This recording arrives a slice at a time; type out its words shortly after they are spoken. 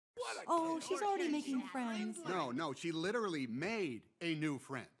Oh, she's already making friends. No, she literally made a new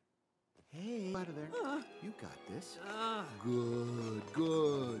friend. Hey, out of there. You got this.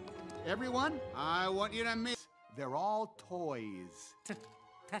 Good. Everyone, I want you to meet. They're all toys.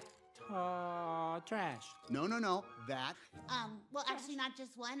 Trash. No. That. Well, actually, not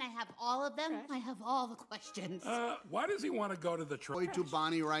just one. I have all of them. I have all the questions. Why does he want to go to the Toy to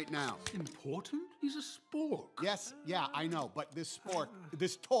Bonnie right now. Important? He's a spork. Yes, yeah, I know, but this spork,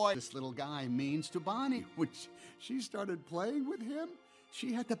 this toy, this little guy means to Bonnie. When she started playing with him,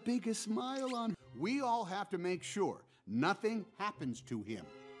 she had the biggest smile on her. We all have to make sure nothing happens to him.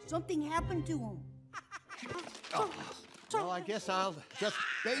 Something happened to him. Well, I guess I'll just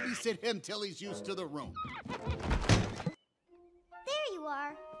babysit him till he's used to the room. There you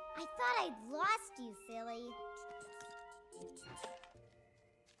are. I thought I'd lost you, silly.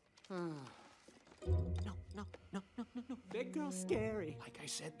 No. Big girl's scary. Like I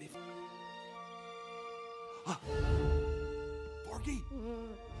said before. Forky?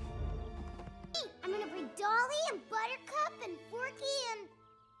 Hey, I'm gonna bring Dolly and Buttercup and Forky and...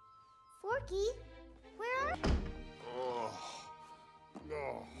 Forky? Where are...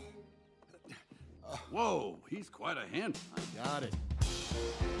 Whoa, he's quite a hand. I got it.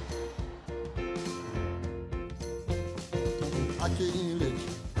 I can't let you.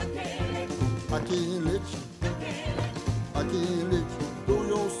 I can't let you. I can't let you throw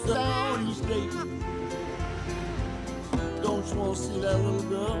yourself down each day. Don't you want to see that little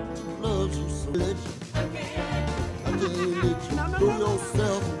girl who loves you so? Let you. I can't let you throw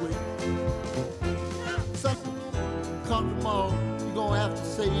yourself away. Something come tomorrow, you're gonna have to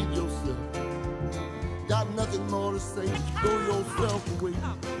save yourself. Got nothing more to say, throw yourself away.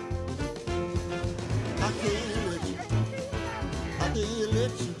 I can't let you. I can't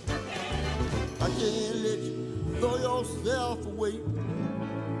let you. I can't let you throw yourself away.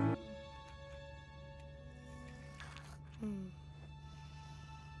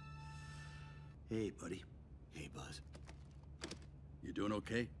 Hey, buddy. Hey, Buzz. You doing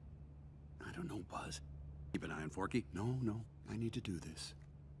okay? I don't know, Buzz. Keep an eye on Forky? No. I need to do this.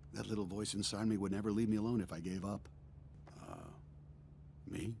 That little voice inside me would never leave me alone if I gave up.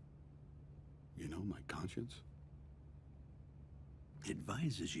 Me? You know, my conscience?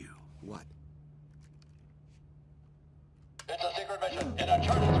 Advises you. What? It's a secret mission in a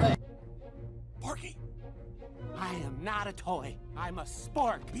charted space. Forky! I am not a toy. I'm a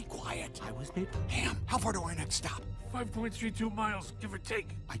spork. Be quiet. I was made... Ham, how far to our next stop? 5.32 miles, give or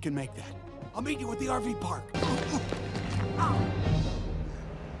take. I can make that. I'll meet you at the RV park.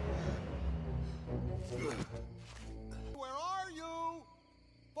 Where are you?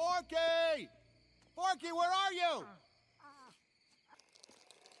 Forky! Forky, where are you?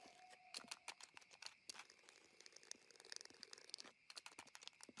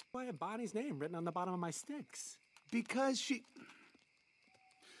 Why have Bonnie's name written on the bottom of my sticks? Because she...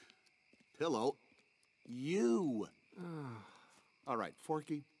 Pillow, you. All right,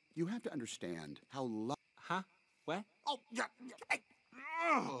 Forky, you have to understand how Huh? What? Oh, yeah.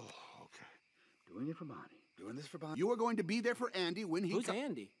 Oh, okay. Doing it for Bonnie. Doing this for Bonnie. You are going to be there for Andy when he Who's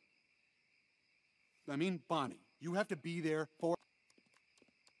Andy? I mean, Bonnie. You have to be there for...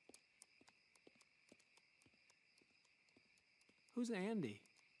 Who's Andy?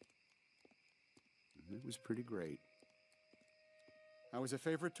 It was pretty great. I was a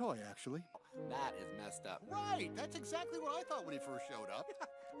favorite toy, actually. That is messed up. Right! That's exactly what I thought when he first showed up.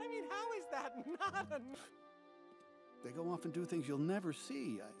 I mean, how is that not a... They go off and do things you'll never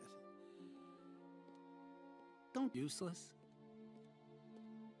see. Don't... Useless?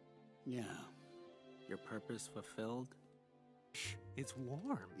 Yeah. Your purpose fulfilled? Shh, it's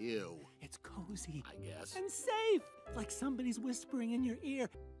warm. Ew. It's cozy. I guess. And safe! Like somebody's whispering in your ear.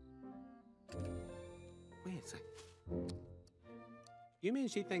 Wait a sec. You mean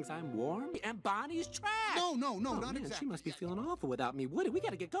she thinks I'm warm? And Bonnie's trash? No, Oh, not man, exactly. She must be feeling awful without me. Woody, we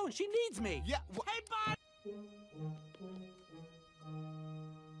gotta get going. She needs me. Yeah. Hey, Bonnie!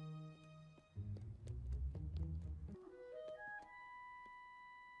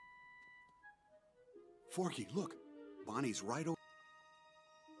 Forky, look. Bonnie's right over...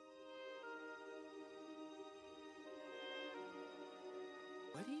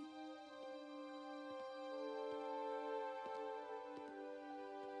 Woody?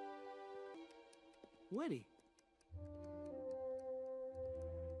 Woody?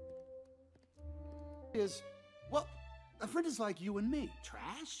 Well, a friend is like you and me.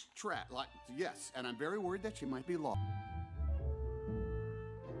 Trash? Like, yes, and I'm very worried that she might be lost.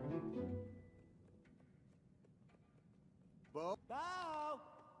 Bo? Bo!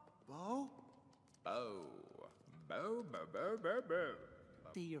 Bo? Bo. Bo, bo, bo, bo, bo.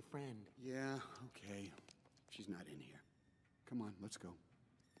 See your friend. Yeah, okay. She's not in here. Come on, let's go.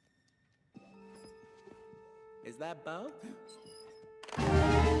 Is that Bo?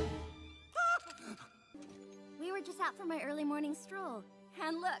 We were just out for my early morning stroll.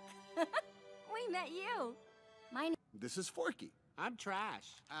 And look, we met you. My name... This is Forky. I'm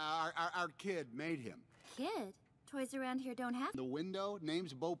Trash. Our kid made him. Kid? Toys around here don't have... The window,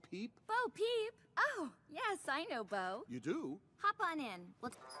 name's Bo Peep. Bo Peep? Oh, yes, I know Bo. You do? Hop on in.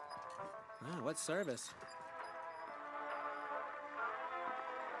 Let's... Wow, what service?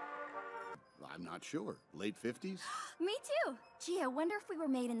 I'm not sure. Late 50s? Me too. Gee, I wonder if we were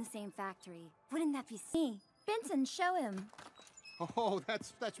made in the same factory. Wouldn't that be me? Benson, show him. Oh,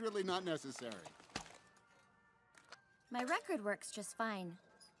 that's really not necessary. My record works just fine.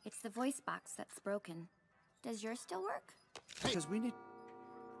 It's the voice box that's broken. Does yours still work? Because we need...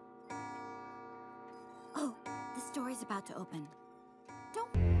 Oh, the story's about to open.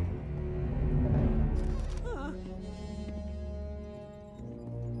 Don't...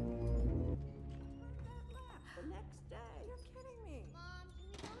 The next day. You're kidding me. Mom, can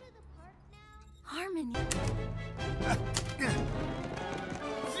we go to the park now? Harmony.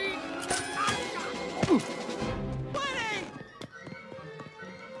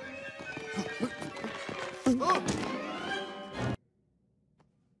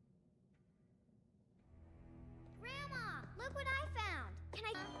 Grandma, look what I found. Can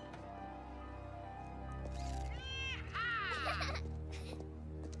I...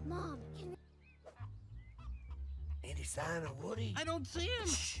 Mom, can we... Any sign of Woody? I don't see him.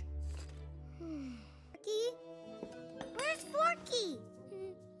 Shh. Forky? Where's Forky?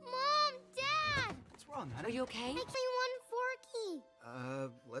 Mom, Dad! What's wrong, Are honey? you okay? Make me one Forky.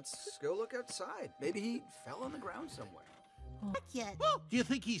 Let's go look outside. Maybe he fell on the ground somewhere. Not yet. Do you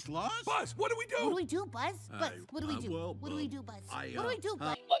think he's lost? Buzz, what do we do? What do we do, Buzz? Buzz, what do we do? well, What do we do, Buzz? What do we do,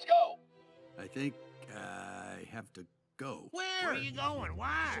 Buzz? Let's go. I think I have to go. Where are you going?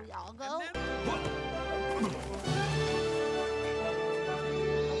 Why? Should we all go?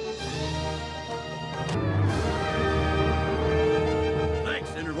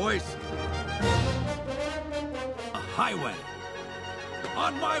 Thanks, inner voice. A highway.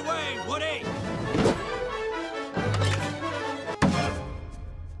 On my way, Woody!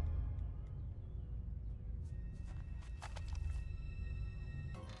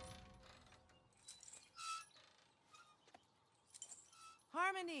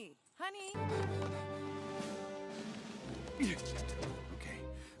 Harmony, honey. Okay,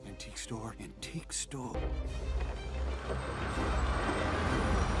 antique store, antique store.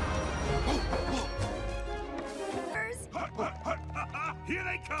 Here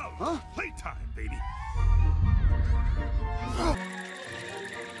they come. Huh? Playtime, baby.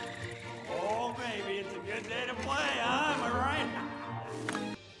 Oh, baby, it's a good day to play, huh? Am I right?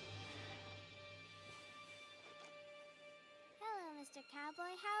 Hello, Mr.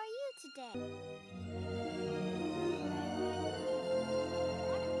 Cowboy. How are you today?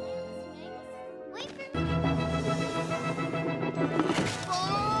 Wait for me.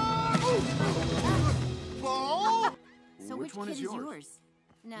 Ball? So which one kid is yours?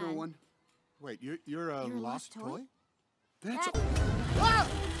 None. No one. Wait, you're a You're a lost lost toy? toy? That's... Whoa!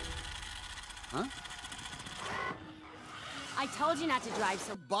 Huh? I told you not to drive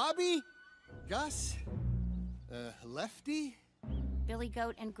so... Bobby? Gus? Lefty? Billy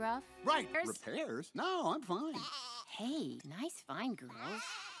Goat and Gruff? Right. Repairs? Repairs? No, I'm fine. Hey, nice find, girls.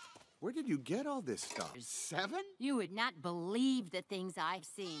 Where did you get all this stuff? 7? You would not believe the things I've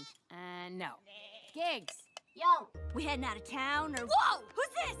seen. No. Gigs. Yo. We heading out of town or... Whoa! Who's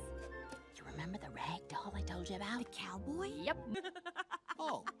this? You remember the rag doll I told you about? The cowboy? Yep.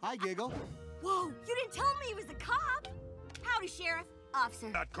 Oh, hi, Giggle. Whoa! You didn't tell me he was a cop! Howdy, Sheriff.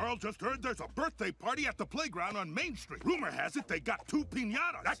 Officer. That girl just heard there's a birthday party at the playground on Main Street. Rumor has it they got 2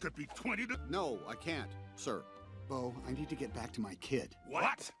 piñatas. That could be 20 to... No, I can't, sir. Bo, I need to get back to my kid.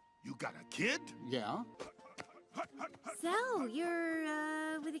 What? You got a kid? Yeah? So,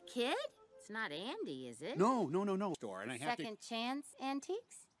 you're, with a kid? It's not Andy, is it? No. Store, and I have Second Chance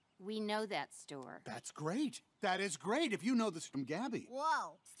Antiques? We know that store. That's great. That is great if you know this from Gabby.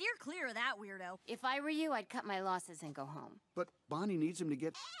 Whoa! Steer clear of that weirdo. If I were you, I'd cut my losses and go home. But Bonnie needs him to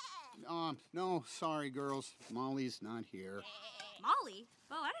get... No, sorry, girls. Molly's not here. Molly?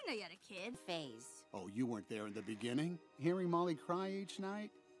 Oh, I didn't know you had a kid. Phase. Oh, you weren't there in the beginning? Hearing Molly cry each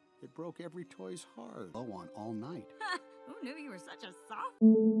night? It broke every toy's heart. Oh, on all night. Who knew you were such a soft...